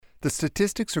The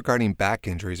statistics regarding back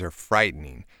injuries are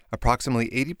frightening. Approximately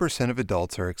 80% of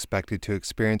adults are expected to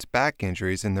experience back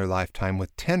injuries in their lifetime,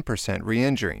 with 10%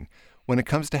 re-injuring. When it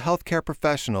comes to healthcare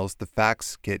professionals, the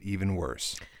facts get even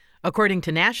worse. According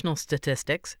to national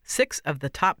statistics, 6 of the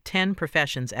top 10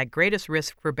 professions at greatest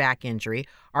risk for back injury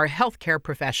are healthcare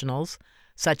professionals,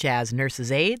 such as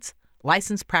nurses' aides,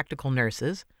 licensed practical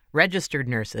nurses, registered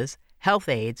nurses, health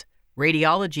aides,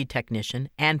 radiology technician,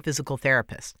 and physical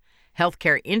therapist.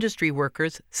 Healthcare industry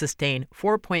workers sustain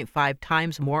 4.5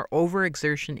 times more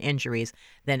overexertion injuries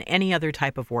than any other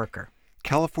type of worker.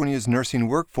 California's nursing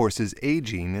workforce is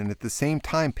aging, and at the same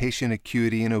time, patient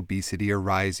acuity and obesity are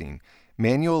rising.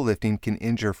 Manual lifting can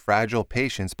injure fragile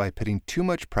patients by putting too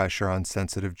much pressure on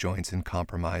sensitive joints and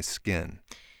compromised skin.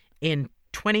 In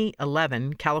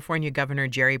 2011, California Governor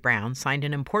Jerry Brown signed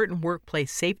an important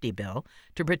workplace safety bill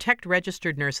to protect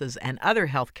registered nurses and other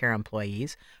healthcare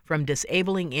employees from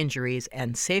disabling injuries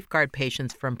and safeguard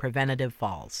patients from preventative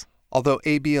falls. Although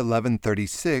AB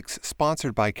 1136,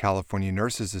 sponsored by California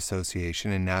Nurses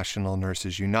Association and National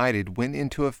Nurses United, went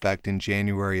into effect in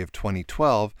January of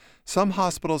 2012, some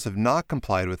hospitals have not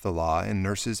complied with the law, and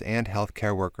nurses and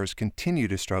healthcare workers continue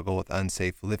to struggle with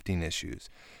unsafe lifting issues.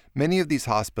 Many of these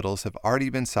hospitals have already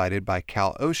been cited by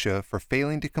Cal OSHA for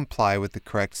failing to comply with the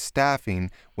correct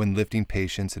staffing when lifting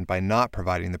patients and by not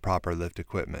providing the proper lift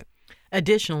equipment.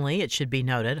 Additionally, it should be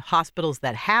noted, hospitals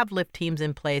that have lift teams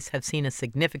in place have seen a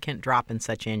significant drop in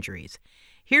such injuries.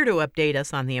 Here to update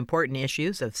us on the important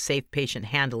issues of safe patient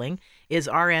handling is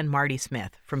RN Marty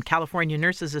Smith from California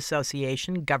Nurses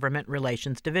Association Government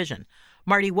Relations Division.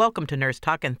 Marty, welcome to Nurse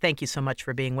Talk, and thank you so much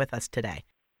for being with us today.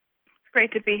 It's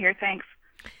great to be here. Thanks.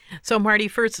 So, Marty,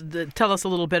 first, tell us a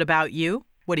little bit about you.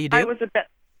 What do you do? I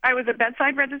was a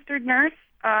bedside registered nurse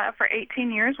for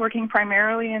 18 years, working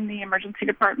primarily in the emergency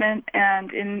department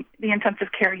and in the intensive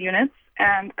care units.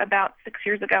 And about 6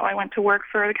 years ago, I went to work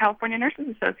for the California Nurses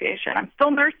Association. I'm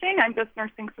still nursing. I'm just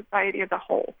nursing society as a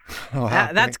whole. Oh,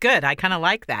 wow. That's good. I kind of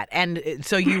like that. And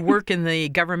so you work in the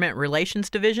Government Relations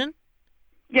Division?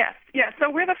 Yes. So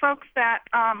we're the folks that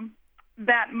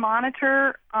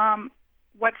monitor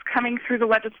what's coming through the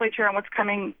legislature and what's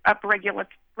coming up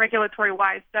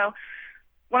regulatory-wise. So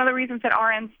one of the reasons that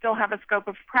RNs still have a scope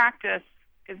of practice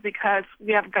is because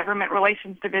we have a government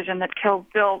relations division that kills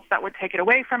bills that would take it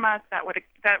away from us, that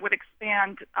would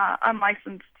expand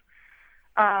unlicensed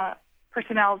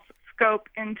personnel's scope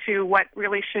into what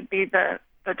really should be the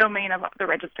domain of the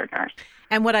registered nurse.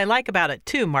 And what I like about it,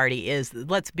 too, Marty, is,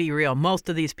 let's be real, most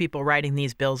of these people writing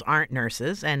these bills aren't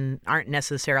nurses and aren't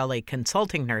necessarily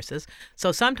consulting nurses.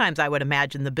 So sometimes I would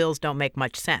imagine the bills don't make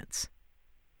much sense.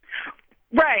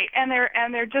 Right, and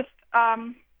they're just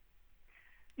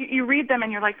you read them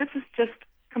and you're like, this is just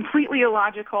completely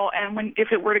illogical. And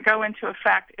if it were to go into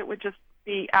effect, it would just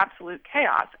be absolute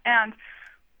chaos. And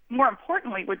more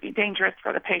importantly, would be dangerous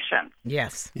for the patients.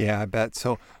 Yes. Yeah, I bet.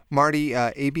 So, Marty,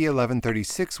 AB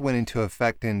 1136 went into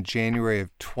effect in January of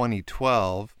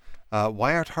 2012.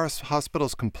 Why aren't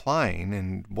hospitals complying,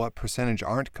 and what percentage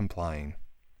aren't complying?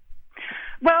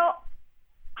 Well,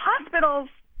 hospitals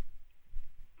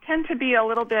tend to be a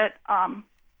little bit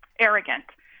arrogant.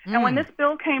 And when this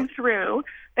bill came through,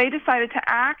 they decided to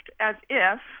act as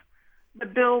if the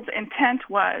bill's intent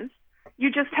was,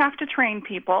 you just have to train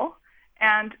people,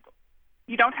 and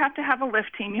you don't have to have a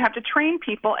lift team. You have to train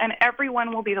people, and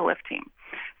everyone will be the lift team.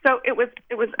 So it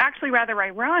was actually rather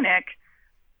ironic.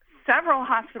 Several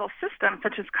hospital systems,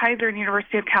 such as Kaiser and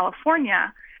University of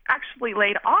California, actually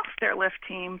laid off their lift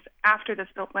teams after this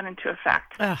bill went into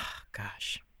effect. Oh,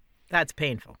 gosh. That's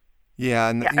painful. Yeah,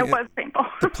 and it was painful.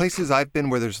 The places I've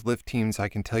been where there's lift teams, I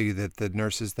can tell you that the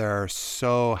nurses there are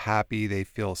so happy. They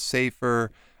feel safer.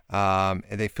 And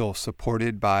they feel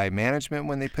supported by management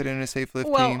when they put in a safe lift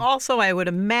team. Well, also, I would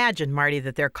imagine, Marty,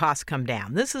 that their costs come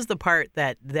down. This is the part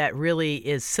that really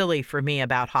is silly for me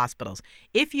about hospitals.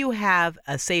 If you have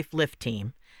a safe lift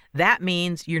team, that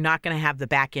means you're not going to have the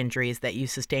back injuries that you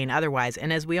sustain otherwise.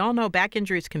 And as we all know, back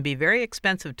injuries can be very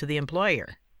expensive to the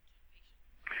employer.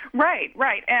 Right.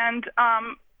 And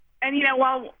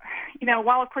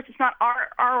while of course it's not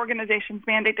our organization's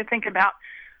mandate to think about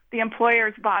the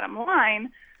employer's bottom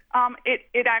line,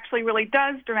 it actually really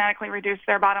does dramatically reduce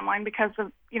their bottom line because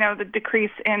of the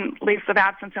decrease in leaves of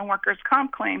absence and workers'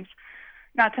 comp claims,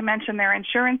 not to mention their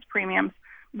insurance premiums.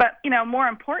 But more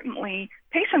importantly,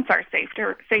 patients are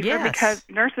safer yes. because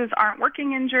nurses aren't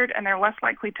working injured and they're less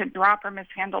likely to drop or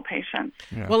mishandle patients.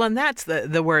 Yeah. Well, and that's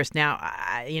the worst. Now,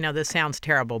 this sounds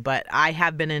terrible, but I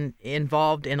have been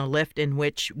involved in a lift in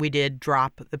which we did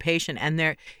drop the patient,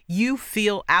 and you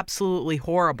feel absolutely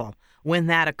horrible when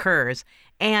that occurs.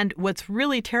 And what's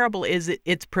really terrible is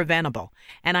it's preventable.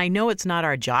 And I know it's not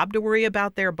our job to worry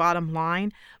about their bottom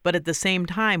line, but at the same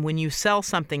time, when you sell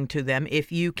something to them,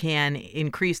 if you can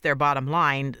increase their bottom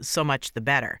line, so much the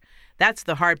better. That's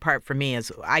the hard part for me,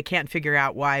 is I can't figure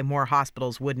out why more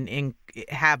hospitals wouldn't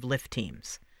have lift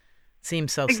teams.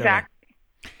 Seems so silly.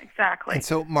 Exactly. And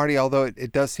so, Marty, although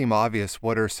it does seem obvious,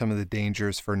 what are some of the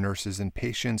dangers for nurses and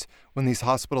patients when these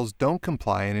hospitals don't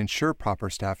comply and ensure proper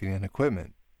staffing and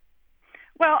equipment?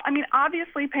 Well, I mean,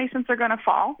 obviously patients are going to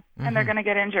fall and they're going to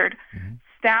get injured.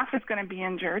 Staff is going to be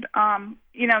injured.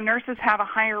 Nurses have a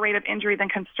higher rate of injury than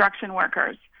construction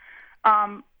workers.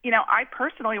 I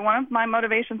personally, one of my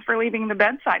motivations for leaving the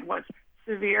bedside was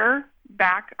severe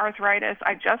back arthritis.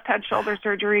 I just had shoulder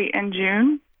surgery in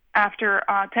June after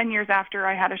 10 years after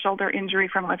I had a shoulder injury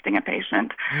from lifting a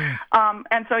patient.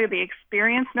 And so the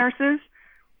experienced nurses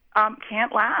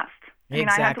can't last. I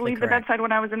had to leave the bedside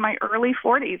when I was in my early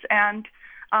 40s. And,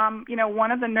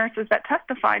 one of the nurses that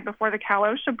testified before the Cal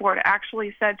OSHA board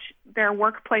actually said their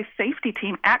workplace safety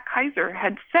team at Kaiser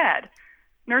had said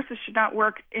nurses should not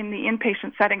work in the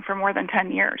inpatient setting for more than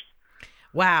 10 years.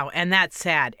 Wow, and that's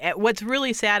sad. What's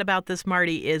really sad about this,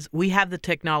 Marty, is we have the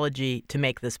technology to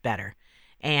make this better,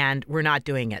 and we're not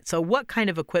doing it. So what kind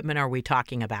of equipment are we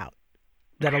talking about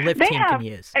that a lift team can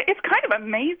use? It's kind of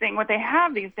amazing what they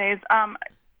have these days.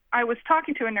 I was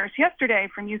talking to a nurse yesterday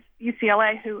from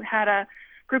UCLA who had a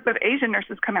group of Asian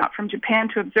nurses come out from Japan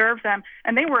to observe them,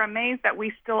 and they were amazed that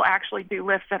we still actually do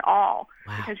lifts at all.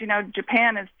 Wow. Because,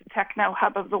 Japan is the techno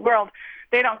hub of the world.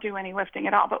 They don't do any lifting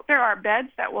at all. But there are beds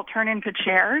that will turn into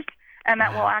chairs and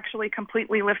that will actually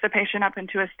completely lift the patient up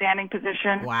into a standing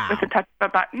position with the touch of a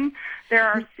button. There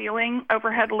are ceiling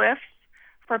overhead lifts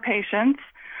for patients.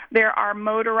 There are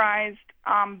motorized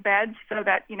beds so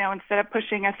that, instead of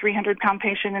pushing a 300-pound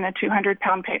patient in a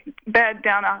 200-pound bed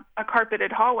down a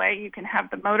carpeted hallway, you can have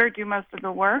the motor do most of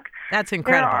the work. That's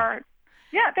incredible.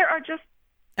 There are just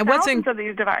thousands of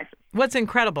these devices. What's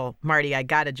incredible, Marty, I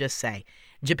got to just say,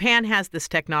 Japan has this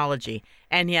technology,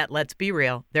 and yet, let's be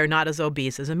real, they're not as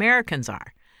obese as Americans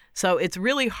are. So it's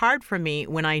really hard for me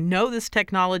when I know this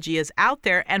technology is out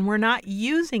there and we're not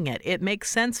using it. It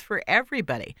makes sense for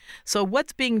everybody. So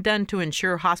what's being done to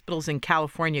ensure hospitals in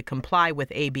California comply with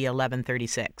AB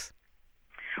 1136?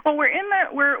 Well, we're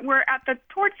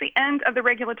towards the end of the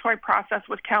regulatory process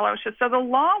with Cal OSHA. So the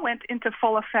law went into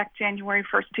full effect January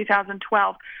 1st,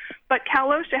 2012, but Cal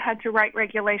OSHA had to write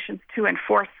regulations to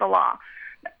enforce the law.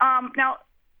 Now,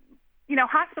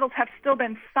 hospitals have still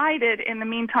been cited in the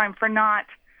meantime for not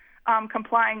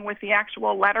complying with the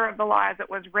actual letter of the law as it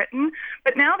was written.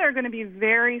 But now there are going to be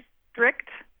very strict,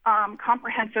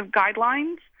 comprehensive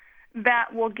guidelines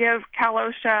that will give Cal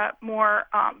OSHA more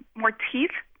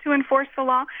teeth to enforce the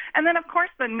law. And then, of course,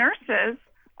 the nurses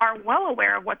are well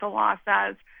aware of what the law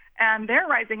says, and they're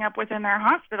rising up within their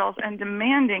hospitals and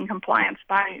demanding compliance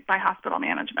by hospital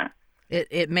management.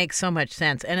 It makes so much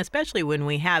sense, and especially when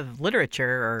we have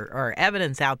literature or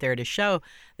evidence out there to show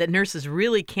that nurses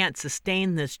really can't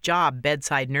sustain this job,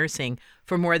 bedside nursing,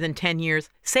 for more than 10 years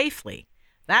safely.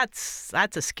 That's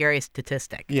a scary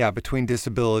statistic. Yeah, between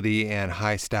disability and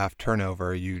high staff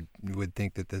turnover, you would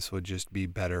think that this would just be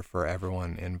better for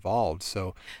everyone involved.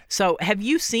 So have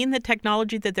you seen the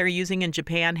technology that they're using in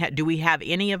Japan? Do we have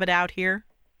any of it out here?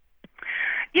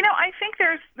 I think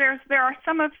there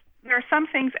are some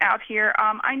things out here.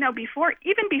 I know before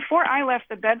I left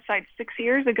the bedside 6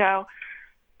 years ago,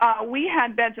 we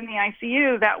had beds in the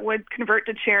ICU that would convert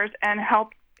to chairs and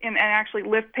help and actually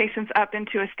lift patients up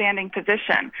into a standing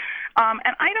position.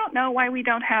 And I don't know why we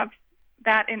don't have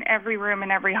that in every room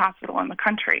in every hospital in the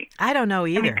country. I don't know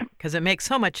either, because it makes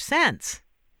so much sense.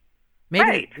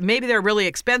 Maybe they're really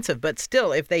expensive, but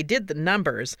still, if they did the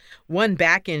numbers, one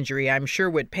back injury, I'm sure,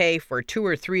 would pay for 2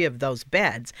 or 3 of those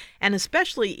beds. And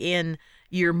especially in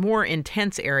your more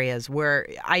intense areas where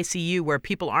ICU, where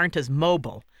people aren't as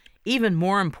mobile, even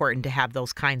more important to have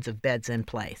those kinds of beds in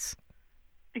place.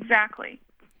 Exactly.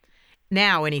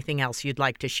 Now, anything else you'd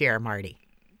like to share, Marty?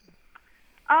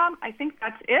 I think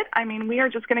that's it. I mean, we are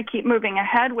just going to keep moving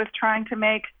ahead with trying to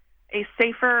make a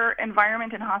safer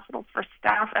environment in hospitals for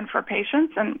staff and for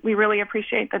patients, and we really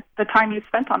appreciate the time you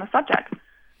spent on the subject.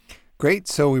 Great.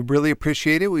 So we really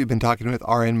appreciate it. We've been talking with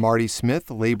RN Marty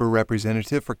Smith, labor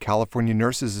representative for California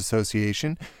Nurses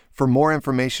Association. For more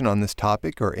information on this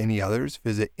topic or any others,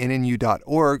 visit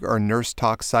nnu.org or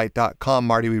nursetalksite.com.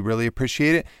 Marty, we really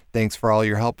appreciate it. Thanks for all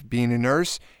your help being a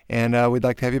nurse, and we'd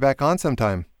like to have you back on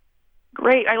sometime.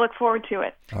 Great. I look forward to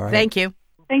it. All right. Thank you.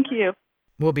 Thank you.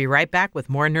 We'll be right back with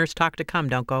more Nurse Talk to come.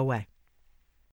 Don't go away.